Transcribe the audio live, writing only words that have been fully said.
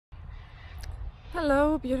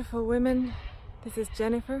Hello, beautiful women. This is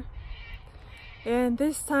Jennifer, and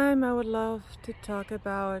this time I would love to talk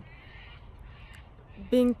about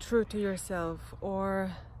being true to yourself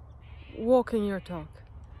or walking your talk.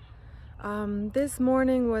 This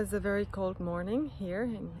morning was a very cold morning here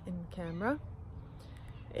in Canberra,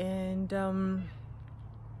 and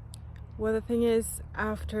well, the thing is,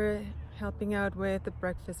 after helping out with the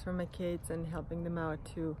breakfast for my kids and helping them out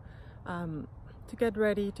to get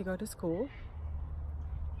ready to go to school,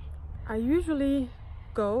 I usually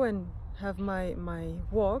go and have my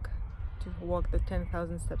walk, to walk the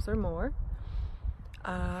 10,000 steps or more,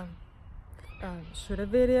 shoot a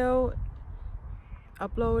video,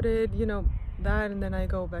 upload it, that, and then I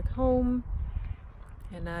go back home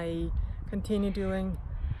and I continue doing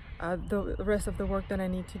the rest of the work that I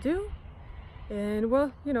need to do, and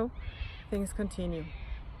well, things continue.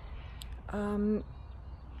 But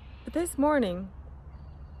this morning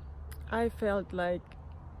I felt like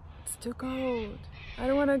it's too cold. I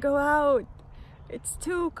don't want to go out. It's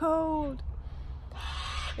too cold.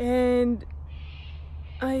 And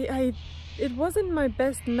it wasn't my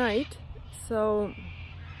best night, so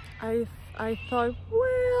I thought,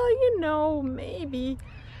 well, maybe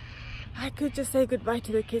I could just say goodbye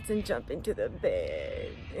to the kids and jump into the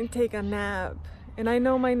bed and take a nap. And I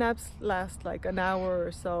know my naps last like an hour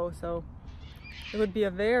or so, so it would be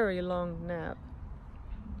a very long nap.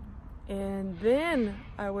 And then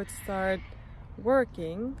I would start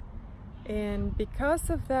working, and because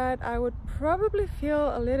of that I would probably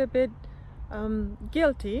feel a little bit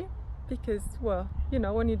guilty, because, well,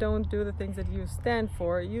 when you don't do the things that you stand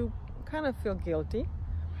for, you kind of feel guilty.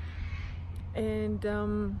 And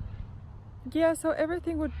yeah, so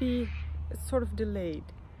everything would be sort of delayed.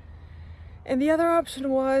 And the other option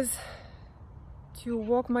was to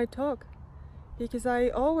walk my talk, because I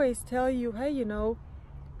always tell you, hey,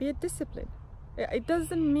 be disciplined. It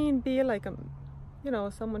doesn't mean be like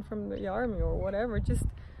someone from the army or whatever. Just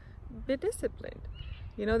be disciplined.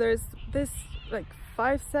 There's this like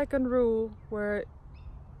 5-second rule where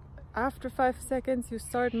after 5 seconds you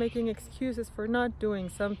start making excuses for not doing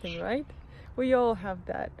something, right? We all have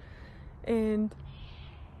that. And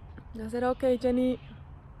I said, okay, Jenny,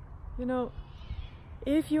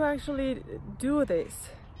 if you actually do this,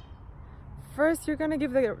 first you're gonna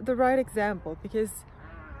give the right example, because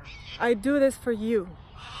I do this for you,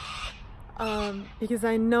 because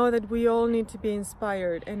I know that we all need to be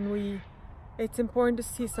inspired, and it's important to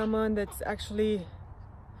see someone that actually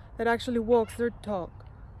walks their talk,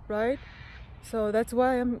 right? So that's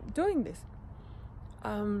why I'm doing this.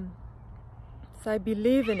 So I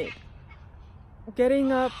believe in it.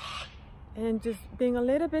 Getting up and just being a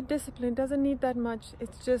little bit disciplined doesn't need that much.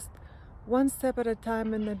 It's just one step at a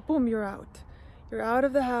time, and then boom, you're out. You're out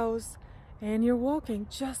of the house and you're walking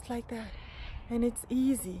just like that. And it's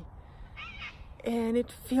easy. And it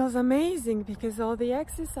feels amazing because all the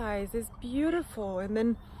exercise is beautiful. And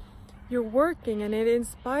then you're working and it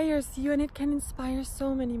inspires you, and it can inspire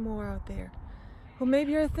so many more out there who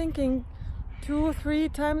maybe are thinking 2 or 3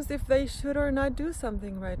 times if they should or not do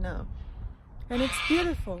something right now. And it's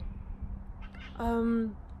beautiful.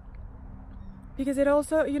 Because it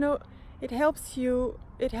also, it helps your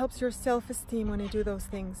self-esteem when you do those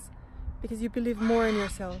things, because you believe more in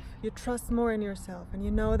yourself, you trust more in yourself, and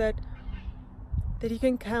you know that you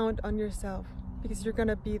can count on yourself, because you're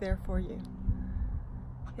gonna be there for you.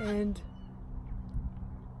 And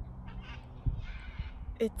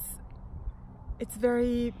it's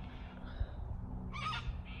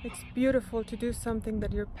beautiful to do something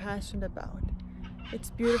that you're passionate about.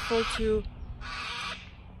 It's beautiful to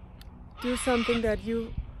do something that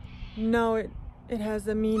you know it has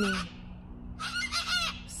a meaning.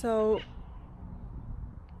 So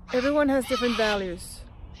everyone has different values.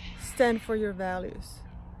 Stand for your values.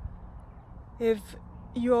 If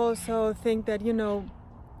you also think that, when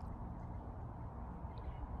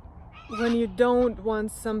you don't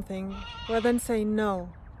want something, well, then say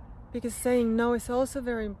no. Because saying no is also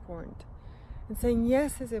very important. And saying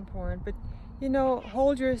yes is important, but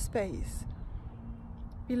hold your space.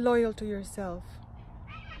 Be loyal to yourself.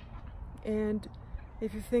 And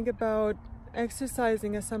if you think about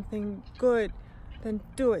exercising as something good, then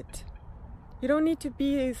do it. You don't need to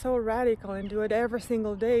be so radical and do it every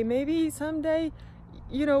single day. Maybe someday,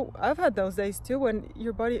 I've had those days too when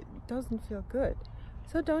your body doesn't feel good.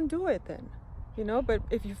 So don't do it then, but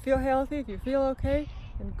if you feel healthy, if you feel okay,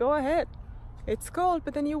 then go ahead. It's cold,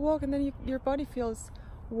 but then you walk, and then your body feels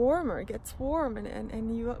warmer, it gets warm,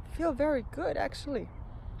 and you feel very good, actually.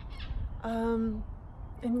 And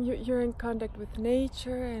you're in contact with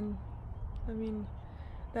nature, and I mean,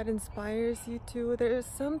 that inspires you too. There's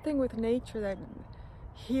something with nature that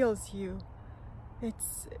heals you.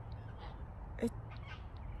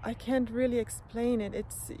 I can't really explain it.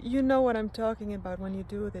 You know what I'm talking about when you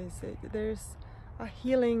do this. There's a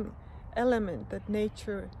healing element that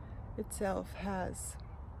nature itself has.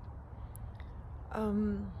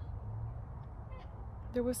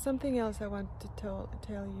 There was something else I wanted to tell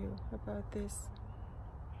you about this.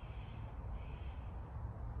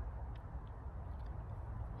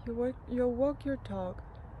 You walk your talk.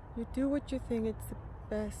 You do what you think it's the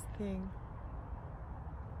best thing.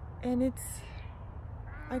 And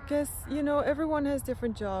I guess, you know, everyone has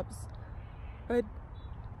different jobs, but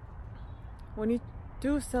when you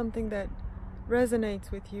do something that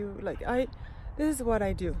resonates with you, like this is what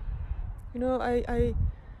I do. You know, I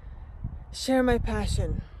share my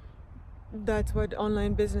passion. That's what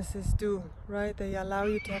online businesses do, right? They allow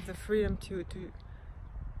you to have the freedom to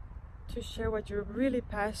share what you're really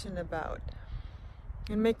passionate about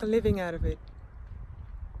and make a living out of it.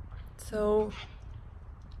 So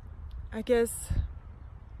I guess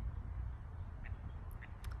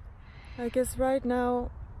right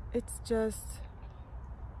now it's just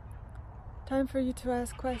time for you to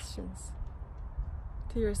ask questions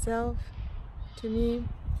to yourself, to me,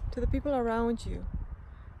 to the people around you.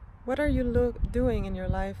 What are you doing in your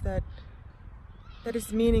life that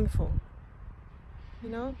is meaningful? You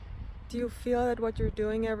know, do you feel that what you're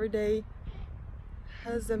doing every day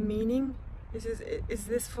has a meaning? Is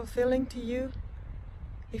this fulfilling to you?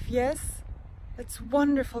 If yes, that's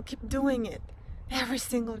wonderful. Keep doing it every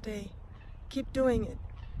single day. Keep doing it.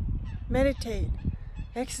 Meditate,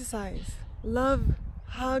 exercise, love,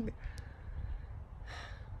 hug.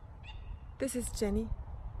 This is Jenny,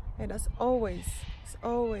 and as always,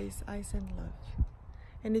 I send love.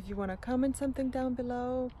 And if you want to comment something down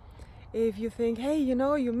below, if you think, hey, you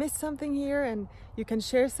know, you missed something here and you can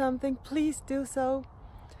share something, please do so.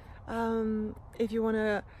 If you want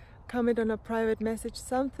to comment on a private message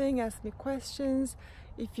something, ask me questions.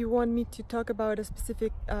 If you want me to talk about a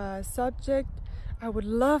specific subject, I would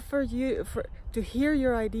love to hear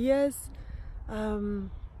your ideas.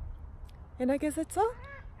 And I guess that's all.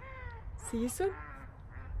 See you soon.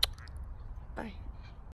 Bye.